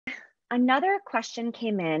Another question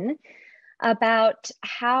came in about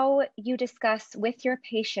how you discuss with your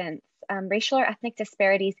patients racial or ethnic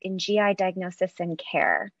disparities in GI diagnosis and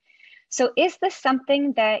care. So is this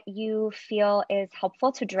something that you feel is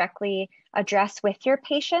helpful to directly address with your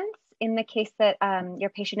patients in the case that your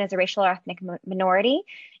patient is a racial or ethnic minority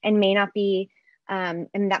and may not be, and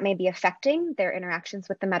that may be affecting their interactions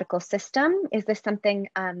with the medical system? Is this something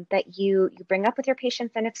that you bring up with your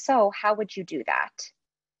patients? And if so, how would you do that?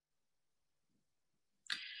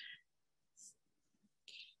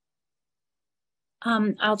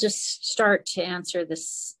 I'll just start to answer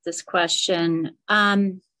this question.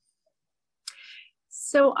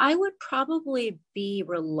 So I would probably be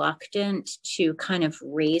reluctant to kind of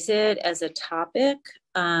raise it as a topic.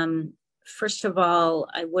 First of all,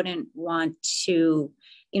 I wouldn't want to,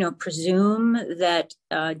 presume that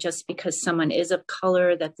just because someone is of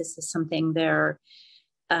color, that this is something they're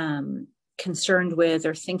concerned with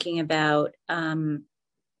or thinking about.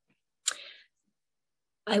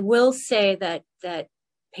 I will say that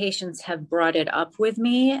patients have brought it up with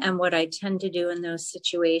me, and what I tend to do in those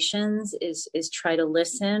situations is try to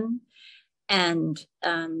listen and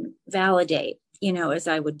validate, as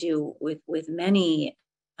I would do with many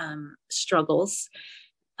struggles.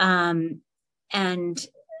 I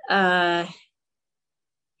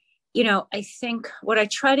think what I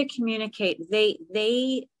try to communicate,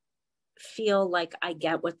 they feel like I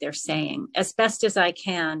get what they're saying as best as I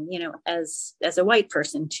can, as a white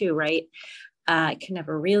person too, right? I can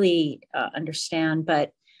never really understand,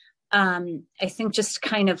 but I think just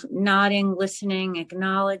kind of nodding, listening,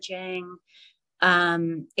 acknowledging,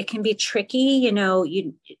 it can be tricky,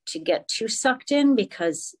 to get too sucked in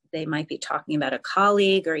because they might be talking about a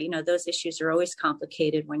colleague or, those issues are always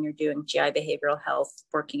complicated when you're doing GI behavioral health,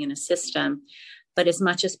 working in a system, but as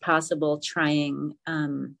much as possible, trying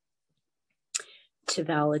to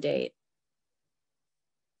validate.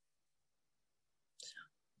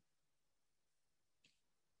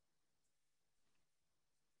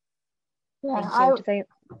 Yeah,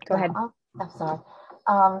 go ahead. I'm sorry.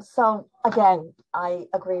 So again, I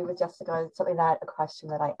agree with Jessica. It's certainly not a question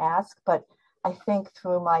that I ask, but I think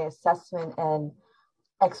through my assessment and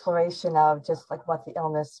exploration of just like what the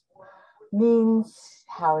illness means,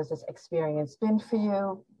 how has this experience been for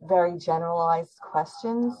you, very generalized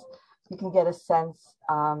questions, you can get a sense.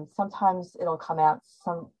 Sometimes it'll come out,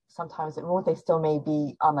 sometimes it won't. They still may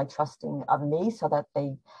be trusting of me so that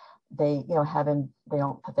they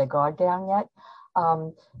don't put their guard down yet.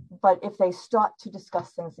 But if they start to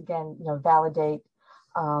discuss things again, validate,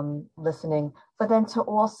 listening, but then to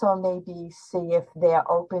also maybe see if they're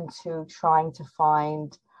open to trying to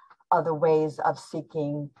find other ways of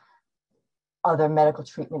seeking other medical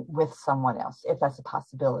treatment with someone else, if that's a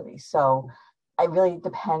possibility. So it really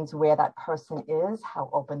depends where that person is, how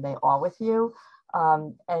open they are with you.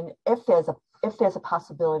 And if there's a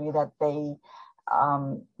possibility that they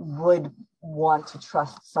would want to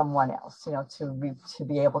trust someone else, to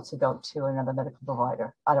be able to go to another medical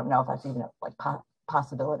provider. I don't know if that's even a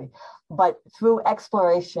possibility, but through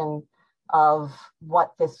exploration of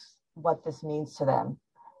what this means to them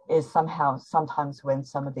is sometimes when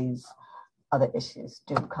some of these other issues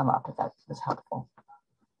do come up, if that is helpful.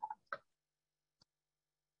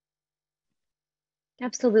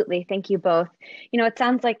 Absolutely. Thank you both. It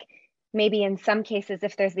sounds like maybe in some cases,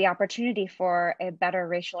 if there's the opportunity for a better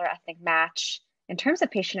racial or ethnic match in terms of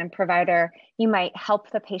patient and provider, you might help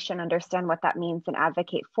the patient understand what that means and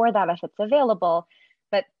advocate for that if it's available.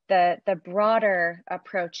 But the broader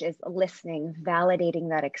approach is listening, validating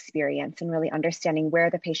that experience, and really understanding where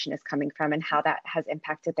the patient is coming from and how that has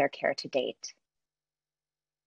impacted their care to date.